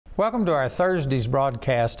Welcome to our Thursday's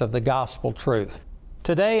broadcast of the Gospel Truth.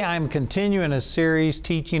 Today I'm continuing a series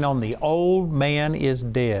teaching on the old man is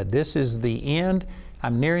dead. This is the end.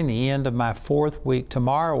 I'm nearing the end of my 4th week.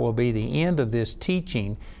 Tomorrow will be the end of this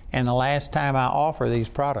teaching and the last time I offer these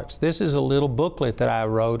products. This is a little booklet that I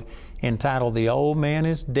wrote entitled The Old Man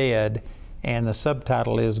is Dead, and the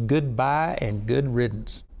subtitle is Goodbye and Good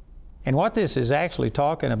Riddance. And what this is actually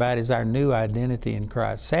talking about is our new identity in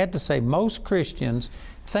Christ. Sad to say, most Christians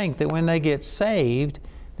think that when they get saved,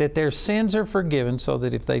 that their sins are forgiven so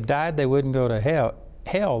that if they died, they wouldn't go to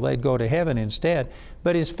hell, they'd go to heaven instead.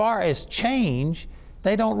 But as far as change,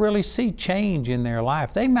 they don't really see change in their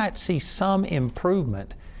life. They might see some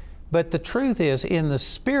improvement. But the truth is, in the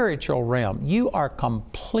spiritual realm, you are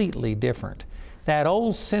completely different. That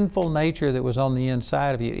old sinful nature that was on the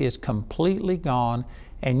inside of you is completely gone,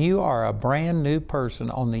 and you are a brand new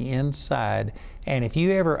person on the inside. And if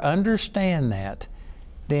you ever understand that,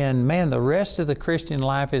 then man, the rest of the Christian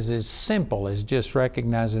life is as simple as just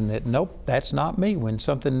recognizing that, nope, that's not me. When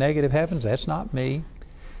something negative happens, that's not me.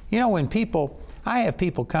 You know, when I have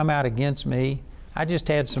people come out against me. I just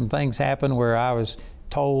had some things happen where I was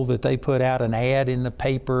told that they put out an ad in the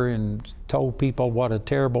paper and told people what a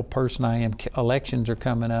terrible person I am. Elections are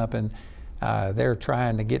coming up, and they're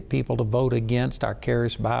trying to get people to vote against our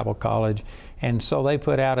Charis Bible College. And so they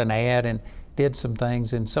put out an ad and did some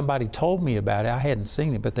things, and somebody told me about it. I hadn't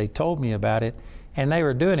seen it, but they told me about it, and they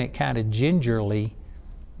were doing it kind of gingerly,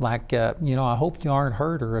 like, you know, I hope you aren't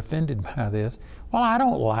hurt or offended by this. Well, I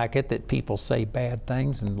don't like it that people say bad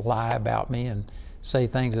things and lie about me and say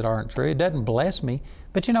things that aren't true. It doesn't bless me.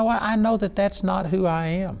 But you know what? I know that that's not who I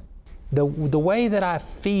am. The way that I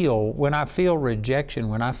feel when I feel rejection,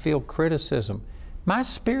 when I feel criticism, my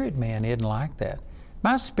spirit man isn't like that.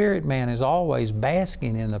 My spirit man is always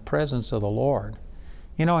basking in the presence of the Lord.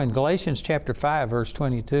 You know, in Galatians chapter 5, verse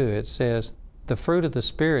 22, it says, the fruit of the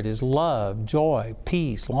Spirit is love, joy,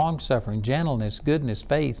 peace, long-suffering, gentleness, goodness,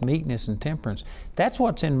 faith, meekness, and temperance. That's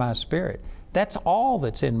what's in my spirit. That's all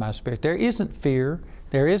that's in my spirit. There isn't fear,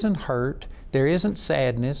 there isn't hurt, there isn't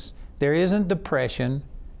sadness, there isn't depression,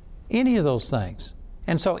 any of those things.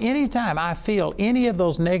 And so anytime I feel any of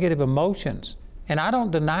those negative emotions, and I don't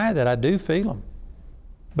deny that I do feel them,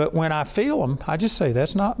 but when I feel them, I just say,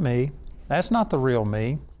 that's not me. That's not the real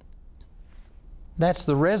me. That's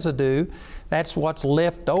the residue. That's what's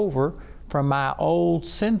left over from my old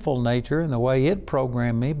sinful nature and the way it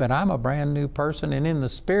programmed me. But I'm a brand new person, and in the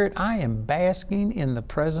Spirit, I am basking in the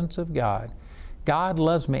presence of God. God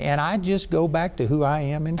loves me, and I just go back to who I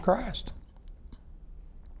am in Christ.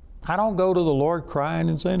 I don't go to the Lord crying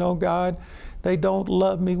and saying, oh God, they don't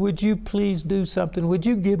love me. Would you please do something? Would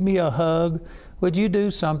you give me a hug? Would you do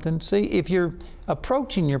something? See, if you're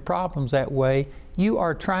approaching your problems that way, you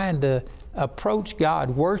are trying to approach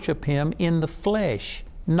God, worship Him in the flesh,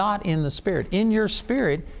 not in the Spirit. In your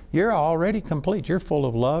spirit, you're already complete. You're full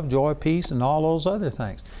of love, joy, peace, and all those other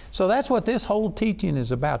things. So that's what this whole teaching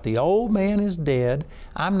is about. The old man is dead.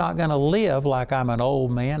 I'm not going to live like I'm an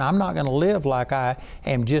old man. I'm not going to live like I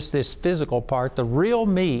am just this physical part. The real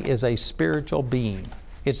me is a spiritual being.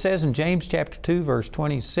 It says in James chapter 2, verse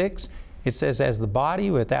 26, it says, as the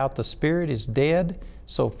body without the Spirit is dead,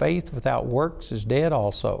 so faith without works is dead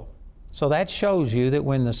also. So that shows you that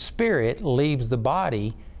when the Spirit leaves the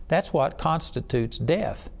body, that's what constitutes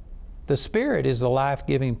death. The Spirit is the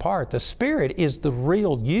life-giving part. The Spirit is the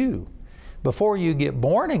real you. Before you get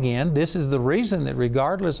born again, this is the reason that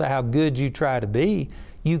regardless of how good you try to be,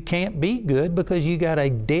 you can't be good because you got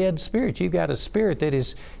a dead spirit. You've got a spirit that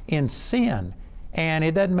is in sin. And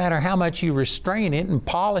it doesn't matter how much you restrain it and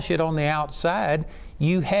polish it on the outside,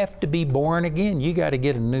 you have to be born again. You got to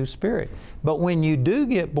get a new spirit. But when you do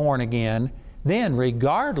get born again, then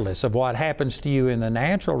regardless of what happens to you in the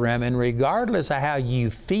natural realm and regardless of how you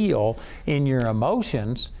feel in your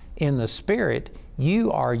emotions in the Spirit,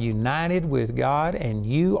 you are united with God and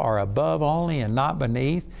you are above only and not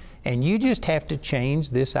beneath. And you just have to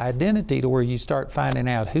change this identity to where you start finding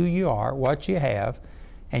out who you are, what you have,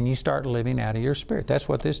 and you start living out of your spirit. That's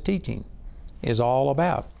what this teaching is all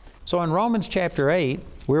about. So in Romans chapter 8,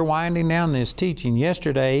 we're winding down this teaching.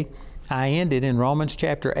 Yesterday, I ended in Romans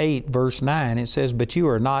chapter 8, verse 9. It says, but you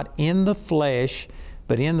are not in the flesh,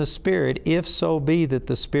 but in the Spirit, if so be that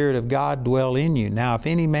the Spirit of God dwell in you. Now, if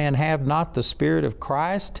any man have not the Spirit of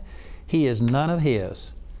Christ, he is none of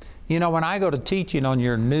His. You know, when I go to teaching on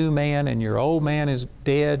your new man and your old man is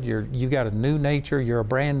dead, you've got a new nature, you're a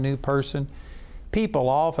brand new person, people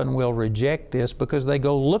often will reject this because they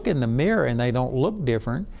go look in the mirror and they don't look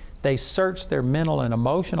different. They search their mental and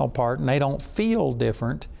emotional part and they don't feel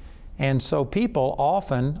different. And so people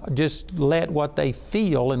often just let what they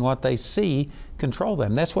feel and what they see control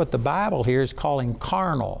them. That's what the Bible here is calling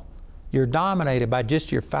carnal. You're dominated by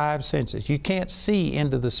just your five senses. You can't see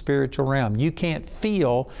into the spiritual realm. You can't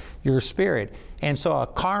feel your spirit. And so a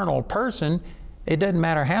carnal person, it doesn't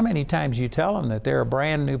matter how many times you tell them that they're a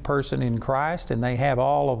brand new person in Christ and they have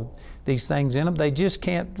all of these things in them, they just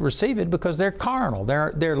can't receive it because they're carnal.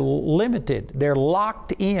 They're limited. They're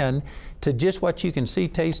locked in to just what you can see,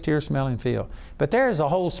 taste, hear, smell, and feel. But there is a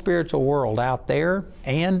whole spiritual world out there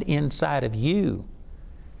and inside of you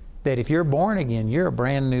that if you're born again, you're a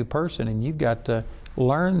brand new person, and you've got to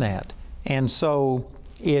learn that. And so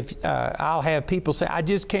if I'll have people say, I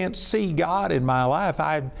just can't see God in my life.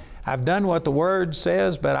 I've done what the Word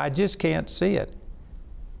says, but I just can't see it.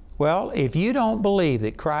 Well, if you don't believe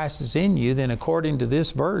that Christ is in you, then according to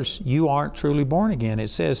this verse, you aren't truly born again. It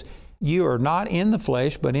says, you are not in the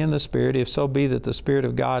flesh, but in the Spirit, if so be that the Spirit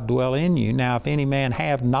of God dwell in you. Now, if any man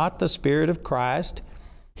have not the Spirit of Christ,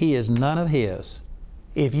 he is none of his.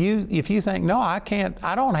 If you think, no, I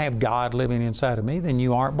don't have God living inside of me, then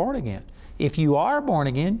you aren't born again. If you are born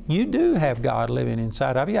again, you do have God living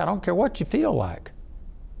inside of you. I don't care what you feel like.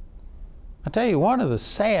 I tell you, one of the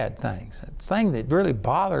sad things, the thing that really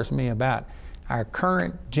bothers me about our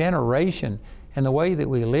current generation and the way that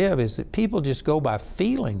we live is that people just go by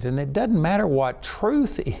feelings, and it doesn't matter what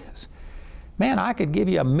truth is. Man, I could give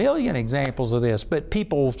you a million examples of this, but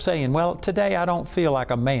people saying, well, today I don't feel like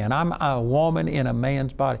a man. I'm a woman in a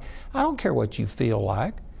man's body. I don't care what you feel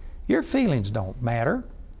like. Your feelings don't matter.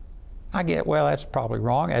 I get, well, that's probably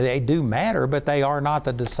wrong. They do matter, but they are not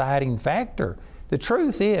the deciding factor. The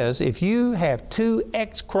truth is, if you have 2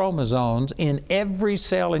 X chromosomes in every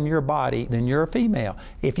cell in your body, then you're a female.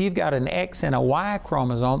 If you've got an X and a Y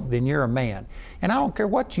chromosome, then you're a man. And I don't care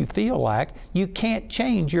what you feel like, you can't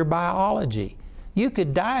change your biology. You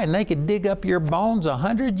could die and they could dig up your bones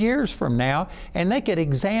 100 years from now, and they could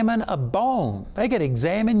examine a bone. They could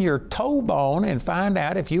examine your toe bone and find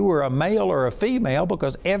out if you were a male or a female,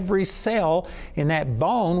 because every cell in that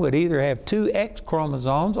bone would either have 2 X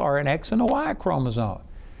chromosomes or an X and a Y chromosome.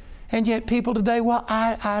 And yet people today, well,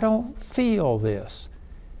 I don't feel this.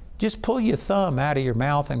 Just pull your thumb out of your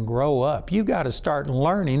mouth and grow up. You've got to start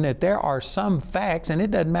learning that there are some facts, and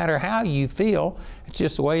it doesn't matter how you feel, it's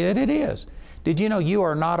just the way that it is. Did you know you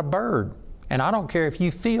are not a bird? And I don't care if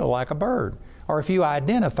you feel like a bird or if you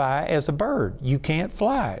identify as a bird. You can't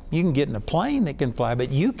fly. You can get in a plane that can fly,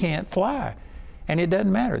 but you can't fly. And it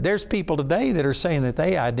doesn't matter. There's people today that are saying that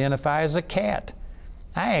they identify as a cat.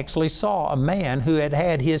 I actually saw a man who had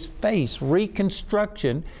had his face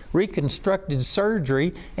reconstructed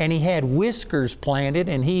surgery, and he had whiskers planted,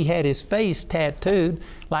 and he had his face tattooed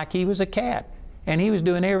like he was a cat. And he was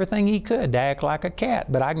doing everything he could to act like a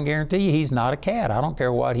cat. But I can guarantee you he's not a cat. I don't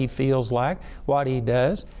care what he feels like, what he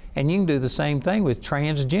does. And you can do the same thing with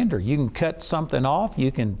transgender. You can cut something off,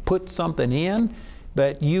 you can put something in,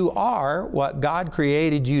 but you are what God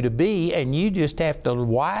created you to be, and you just have to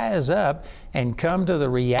wise up and come to the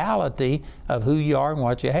reality of who you are and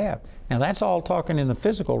what you have. Now that's all talking in the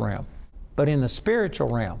physical realm. But in the spiritual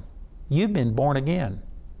realm, you've been born again.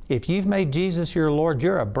 If you've made Jesus your Lord,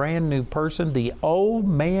 you're a brand new person. The old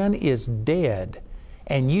man is dead,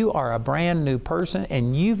 and you are a brand new person,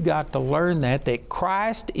 and you've got to learn that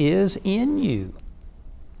Christ is in you,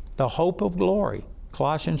 the hope of glory.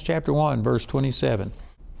 Colossians chapter 1, verse 27.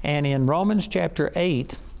 And in Romans chapter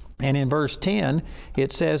 8, and in verse 10,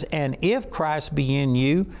 it says, and if Christ be in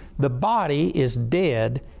you, the body is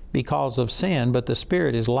dead because of sin, but the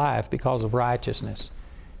spirit is life because of righteousness.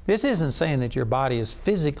 This isn't saying that your body is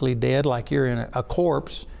physically dead, like you're in a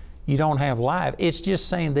corpse, you don't have life. It's just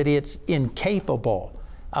saying that it's incapable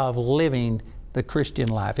of living the Christian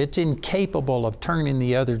life. It's incapable of turning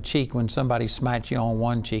the other cheek when somebody smites you on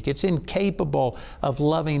one cheek. It's incapable of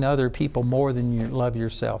loving other people more than you love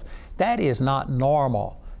yourself. That is not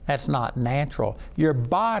normal. That's not natural. Your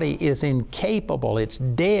body is incapable. It's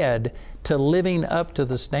dead to living up to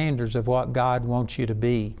the standards of what God wants you to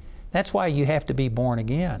be. That's why you have to be born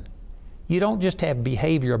again. You don't just have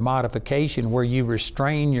behavior modification where you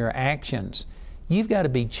restrain your actions. You've got to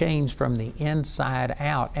be changed from the inside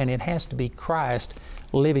out, and it has to be Christ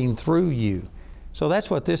living through you. So that's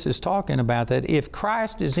what this is talking about, that if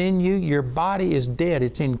Christ is in you, your body is dead.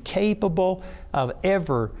 It's incapable of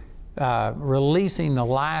ever releasing the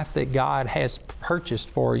life that God has purchased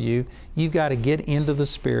for you. You've got to get into the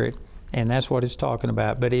Spirit. And that's what it's talking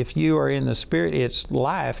about. But if you are in the Spirit, it's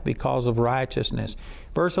life because of righteousness.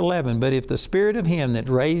 Verse 11, but if the Spirit of Him that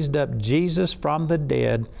raised up Jesus from the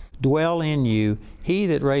dead dwell in you, He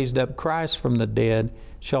that raised up Christ from the dead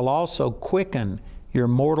shall also quicken your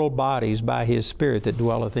mortal bodies by His Spirit that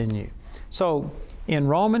dwelleth in you. So in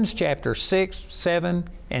Romans chapter 6, 7,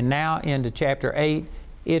 and now into chapter 8,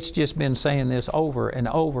 it's just been saying this over and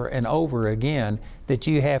over and over again, that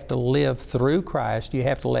you have to live through Christ. You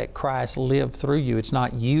have to let Christ live through you. It's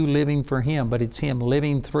not you living for Him, but it's Him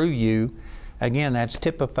living through you. Again, that's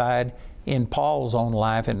typified in Paul's own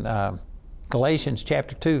life in Galatians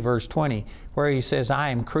chapter 2, verse 20, where he says, I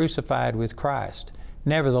am crucified with Christ.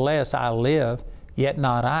 Nevertheless, I live, yet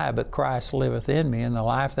not I, but Christ liveth in me. And the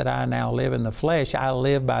life that I now live in the flesh, I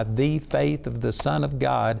live by the faith of the Son of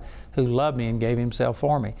God, who loved me and gave Himself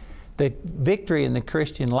for me. The victory in the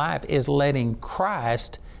Christian life is letting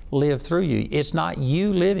Christ live through you. It's not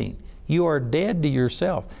you living. You are dead to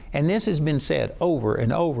yourself. And this has been said over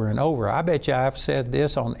and over and over. I bet you I've said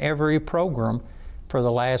this on every program for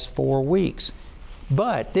the last 4 weeks.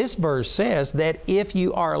 But this verse says that if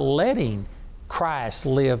you are letting Christ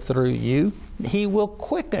live through you, He will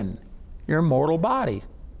quicken your mortal body.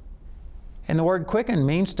 And the word quicken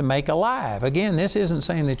means to make alive. Again, this isn't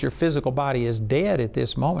saying that your physical body is dead at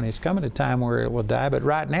this moment. It's coming a time where it will die. But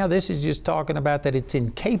right now, this is just talking about that it's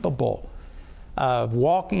incapable of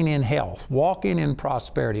walking in health, walking in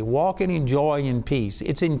prosperity, walking in joy and peace.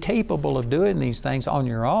 It's incapable of doing these things on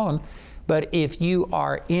your own. But if you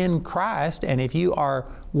are in Christ, and if you are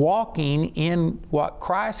walking in what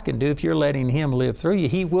Christ can do, if you're letting Him live through you,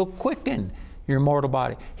 He will quicken your mortal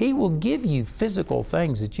body. He will give you physical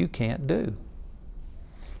things that you can't do.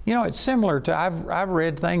 You know, it's similar to, I've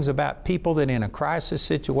read things about people that in a crisis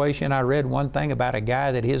situation, I read one thing about a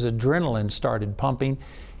guy that his adrenaline started pumping,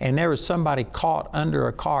 and there was somebody caught under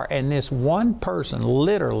a car, and this one person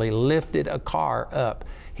literally lifted a car up.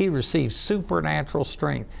 He received supernatural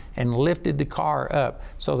strength and lifted the car up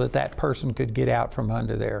so that that person could get out from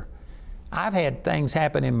under there. I've had things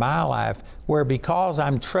happen in my life where, because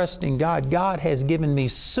I'm trusting God, God has given me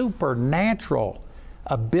supernatural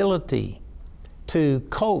ability to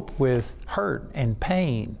cope with hurt and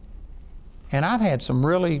pain. And I've had some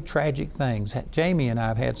really tragic things. Jamie and I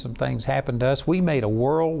have had some things happen to us. We made a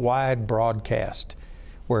worldwide broadcast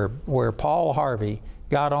where Paul Harvey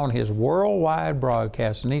got on his worldwide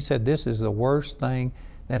broadcast, and he said, this is the worst thing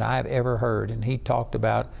that I've ever heard. And he talked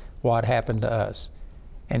about what happened to us.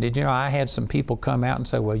 And did you know, I had some people come out and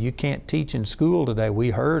say, well, you can't teach in school today. We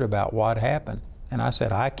heard about what happened. And I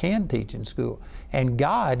said, I can teach in school. And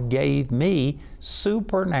God gave me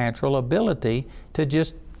supernatural ability to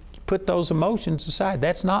just put those emotions aside.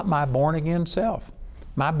 That's not my born-again self.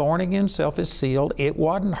 My born-again self is sealed. It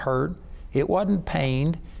wasn't hurt. It wasn't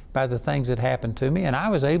pained by the things that happened to me. And I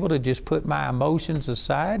was able to just put my emotions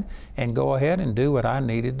aside and go ahead and do what I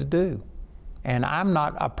needed to do. And I'm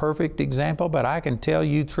not a perfect example, but I can tell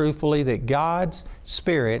you truthfully that God's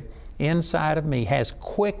Spirit inside of me has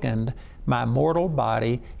quickened my mortal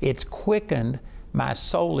body. It's quickened my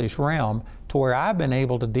soulish realm to where I've been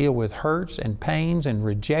able to deal with hurts and pains and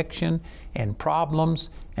rejection and problems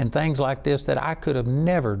and things like this that I could have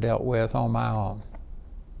never dealt with on my own.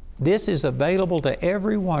 This is available to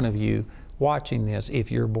every one of you watching this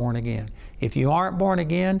if you're born again. If you aren't born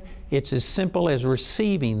again, it's as simple as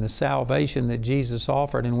receiving the salvation that Jesus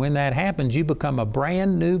offered. And when that happens, you become a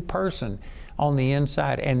brand new person on the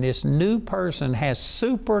inside. And this new person has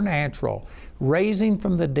supernatural, raising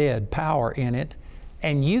from the dead power in it.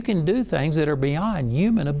 And you can do things that are beyond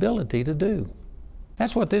human ability to do.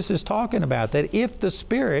 That's what this is talking about, that if the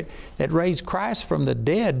Spirit that raised Christ from the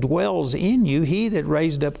dead dwells in you, He that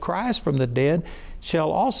raised up Christ from the dead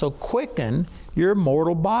shall also quicken your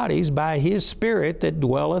mortal bodies by His Spirit that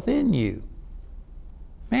dwelleth in you.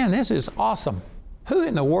 Man, this is awesome. Who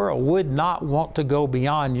in the world would not want to go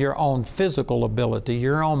beyond your own physical ability,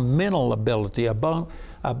 your own mental ability,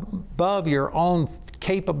 above your own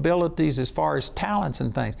capabilities as far as talents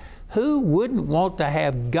and things? Who wouldn't want to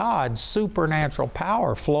have God's supernatural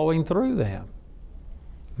power flowing through them?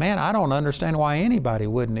 Man, I don't understand why anybody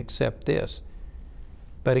wouldn't accept this.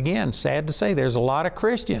 But again, sad to say, there's a lot of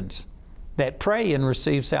Christians that pray and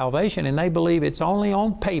receive salvation, and they believe it's only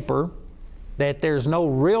on paper, that there's no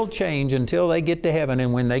real change until they get to heaven.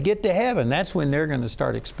 And when they get to heaven, that's when they're going to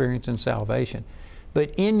start experiencing salvation.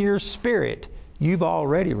 But in your spirit, you've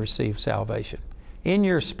already received salvation. In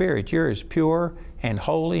your spirit, you're as pure and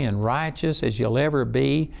holy and righteous as you'll ever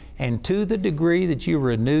be. And to the degree that you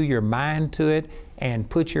renew your mind to it and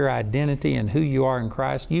put your identity in who you are in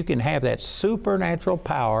Christ, you can have that supernatural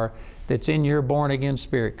power that's in your born-again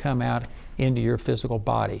spirit come out into your physical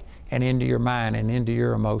body and into your mind and into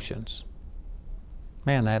your emotions.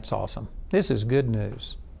 Man, that's awesome. This is good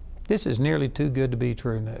news. This is nearly too good to be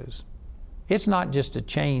true news. It's not just a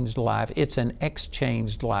changed life, it's an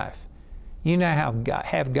exchanged life. You now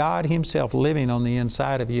have God Himself living on the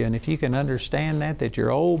inside of you. And if you can understand that your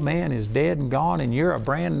old man is dead and gone and you're a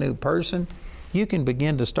brand new person, you can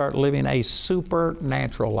begin to start living a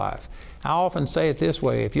supernatural life. I often say it this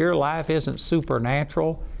way: if your life isn't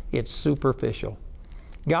supernatural, it's superficial.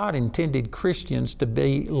 God intended Christians to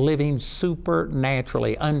be living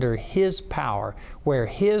supernaturally under His power, where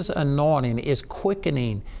His anointing is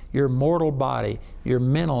quickening your mortal body, your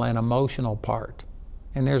mental and emotional part.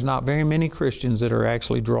 And there's not very many Christians that are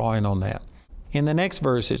actually drawing on that. In the next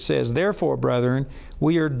verse it says, "Therefore, brethren,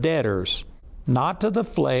 we are debtors, not to the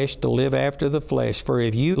flesh, to live after the flesh. For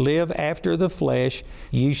if you live after the flesh,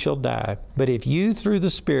 you shall die. But if you through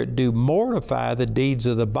the Spirit do mortify the deeds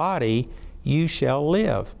of the body, you shall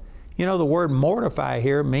live." You know, the word mortify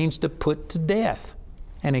here means to put to death.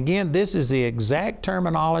 And again, this is the exact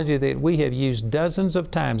terminology that we have used dozens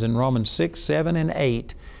of times in Romans 6, 7, and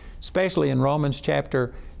 8, especially in Romans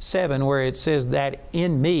chapter 7, where it says that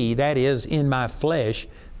in me, that is, in my flesh,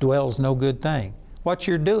 dwells no good thing. What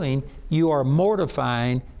you're doing, you are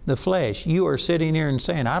mortifying the flesh. You are sitting here and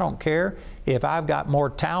saying, I don't care if I've got more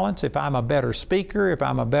talents, if I'm a better speaker, if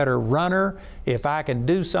I'm a better runner, if I can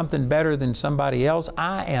do something better than somebody else.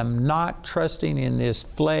 I am not trusting in this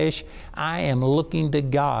flesh. I am looking to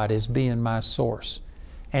God as being my source.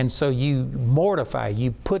 And so you mortify,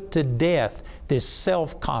 you put to death this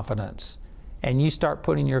self-confidence, and you start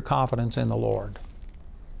putting your confidence in the Lord.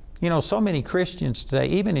 You know, so many Christians today,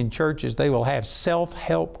 even in churches, they will have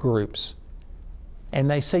self-help groups. And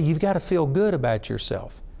they say, you've got to feel good about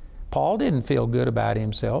yourself. Paul didn't feel good about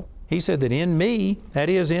himself. He said that in me, that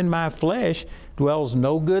is, in my flesh, dwells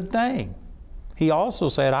no good thing. He also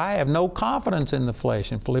said, I have no confidence in the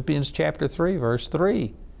flesh, in Philippians chapter 3, verse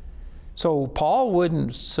 3. So Paul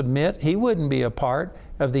wouldn't submit, he wouldn't be a part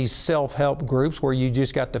of these self-help groups where you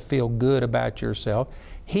just got to feel good about yourself.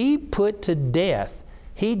 He put to death,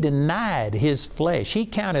 he denied his flesh. He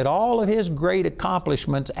counted all of his great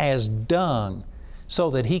accomplishments as dung so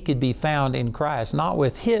that he could be found in Christ, not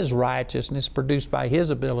with his righteousness produced by his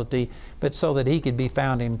ability, but so that he could be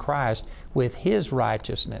found in Christ with his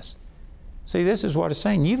righteousness. See, this is what it's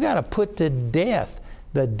saying. You've got to put to death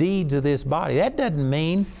the deeds of this body. That doesn't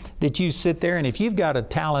mean that you sit there and if you've got a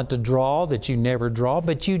talent to draw that you never draw,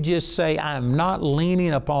 but you just say, I'm not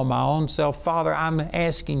leaning upon my own self. Father, I'm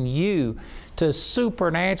asking you to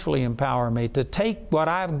supernaturally empower me, to take what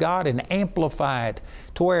I've got and amplify it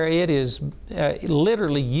to where it is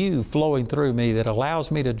literally you flowing through me that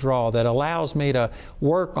allows me to draw, that allows me to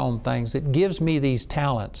work on things, that gives me these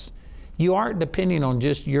talents. You aren't depending on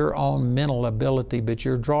just your own mental ability, but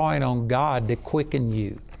you're drawing on God to quicken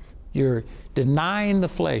you. You're denying the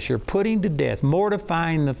flesh. You're putting to death,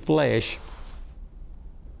 mortifying the flesh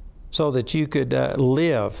so that you could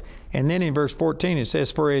live. And then in verse 14 it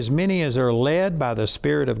says, for as many as are led by the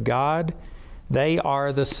Spirit of God, they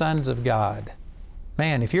are the sons of God.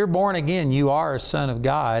 Man, if you're born again, you are a son of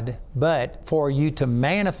God, but for you to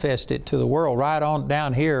manifest it to the world, right on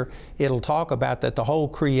down here, it'll talk about that the whole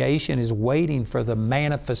creation is waiting for the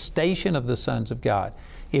manifestation of the sons of God.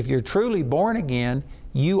 If you're truly born again,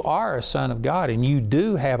 you are a son of God, and you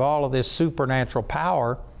do have all of this supernatural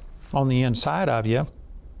power on the inside of you.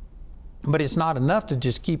 But it's not enough to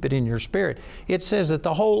just keep it in your spirit. It says that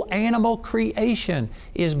the whole animal creation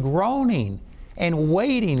is groaning and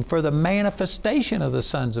waiting for the manifestation of the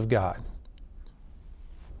sons of God.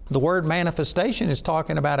 The word manifestation is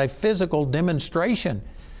talking about a physical demonstration,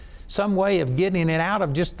 some way of getting it out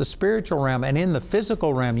of just the spiritual realm, and in the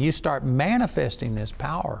physical realm you start manifesting this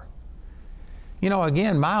power. You know,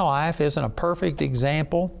 again, my life isn't a perfect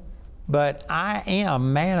example, but I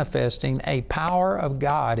am manifesting a power of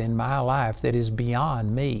God in my life that is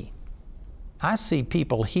beyond me. I see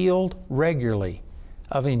people healed regularly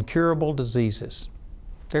of incurable diseases.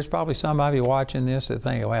 There's probably some of you watching this that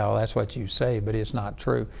think, well, that's what you say, but it's not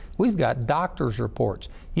true. We've got doctor's reports.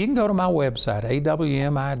 You can go to my website,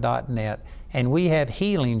 𝗍𝗵𝗲.net, and we have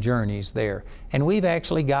healing journeys there. And we've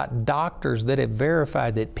actually got doctors that have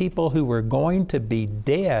verified that people who were going to be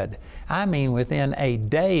dead, I mean within a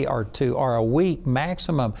day or two or a week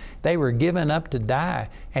maximum, they were given up to die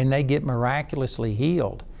and they get miraculously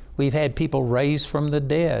healed. We've had people raised from the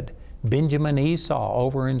dead. Benjamin Esau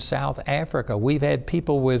over in South Africa. We've had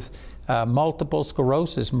people with multiple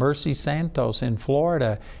sclerosis, Mercy Santos in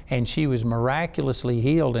Florida, and she was miraculously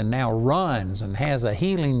healed and now runs and has a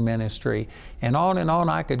healing ministry. And on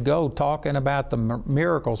I could go talking about the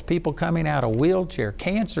miracles, people coming out of wheelchair,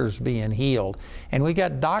 cancers being healed. And we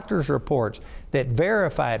got doctor's reports that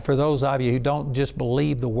verify it for those of you who don't just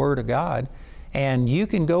believe the Word of God. And you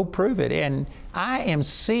can go prove it. And I am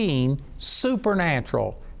seeing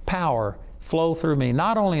supernatural power flow through me,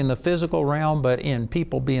 not only in the physical realm, but in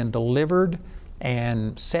people being delivered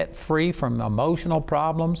and set free from emotional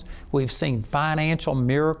problems. We've seen financial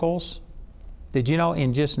miracles. Did you know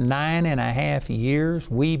in just 9.5 years,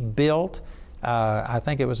 we built, I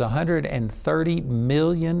think it was $130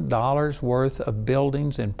 million worth of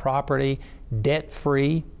buildings and property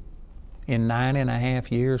debt-free in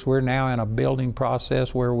 9.5 years. We're now in a building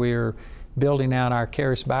process where we're building out our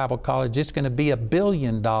𝗓𝗄 Bible College. It's going to be $1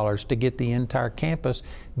 billion to get the entire campus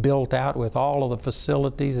built out with all of the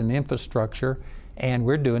facilities and infrastructure, and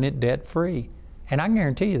we're doing it debt-free. And I can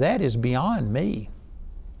guarantee you that is beyond me.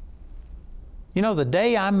 You know, the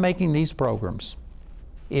day I'm making these programs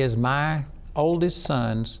is my oldest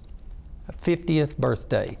son's 50th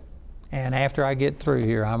birthday. And after I get through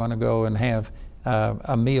here, I'm going to go and have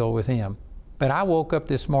a meal with him. But I woke up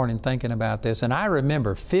this morning thinking about this, and I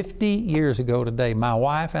remember 50 years ago today, my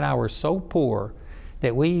wife and I were so poor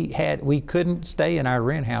that we couldn't stay in our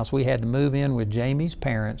rent house. We had to move in with Jamie's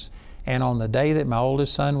parents. And on the day that my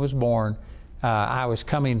oldest son was born, I was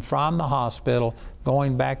coming from the hospital,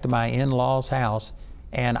 going back to my in-laws' house,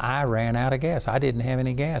 and I ran out of gas. I didn't have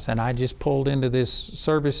any gas, and I just pulled into this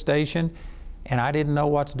service station, and I didn't know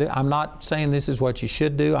what to do. I'm not saying this is what you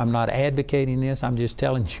should do. I'm not advocating this. I'm just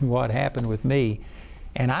telling you what happened with me.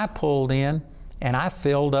 And I pulled in, and I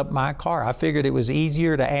filled up my car. I figured it was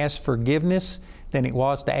easier to ask forgiveness than it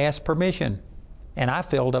was to ask permission. And I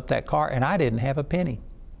filled up that car, and I didn't have a penny.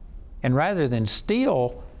 And rather than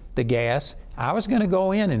steal the gas, I was going to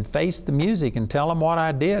go in and face the music and tell them what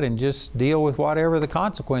I did and just deal with whatever the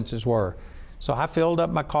consequences were. So I filled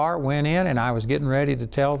up my car, went in, and I was getting ready to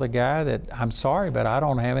tell the guy that I'm sorry, but I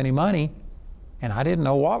don't have any money. And I didn't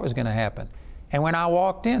know what was going to happen. And when I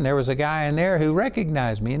walked in, there was a guy in there who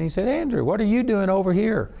recognized me, and he said, "Andrew, what are you doing over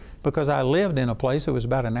here?" Because I lived in a place that was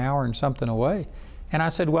about an hour and something away. And I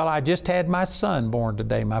said, "Well, I just had my son born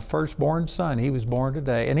today, my firstborn son. He was born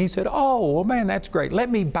today." And he said, "Oh, well, man, that's great.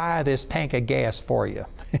 Let me buy this tank of gas for you."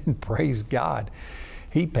 And praise God,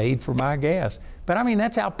 he paid for my gas. But I mean,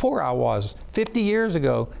 that's how poor I was 50 years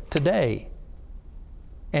ago today.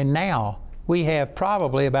 And now we have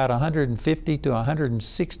probably about $150 to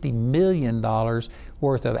 $160 million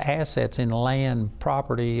worth of assets in land,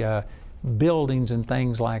 property, buildings, and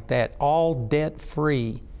things like that, all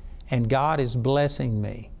debt-free. And God is blessing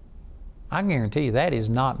me. I guarantee you that is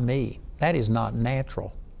not me. That is not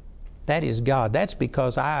natural. That is God. That's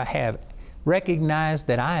because I have recognized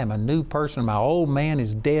that I am a new person. My old man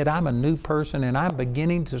is dead. I'm a new person, and I'm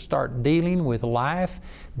beginning to start dealing with life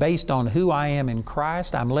based on who I am in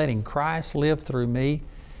Christ. I'm letting Christ live through me.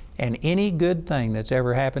 And any good thing that's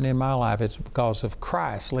ever happened in my life, it's because of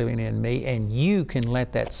Christ living in me, and you can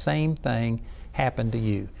let that same thing happen to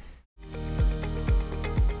you.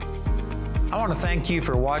 I want to thank you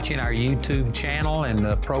for watching our YouTube channel and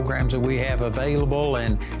the programs that we have available,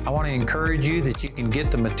 and I want to encourage you that you can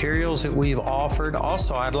get the materials that we've offered.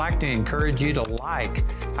 Also, I'd like to encourage you to like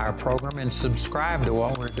our program and subscribe to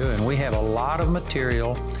what we're doing. We have a lot of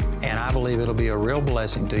material, and I believe it'll be a real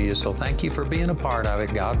blessing to you. So thank you for being a part of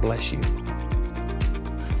it. God bless you.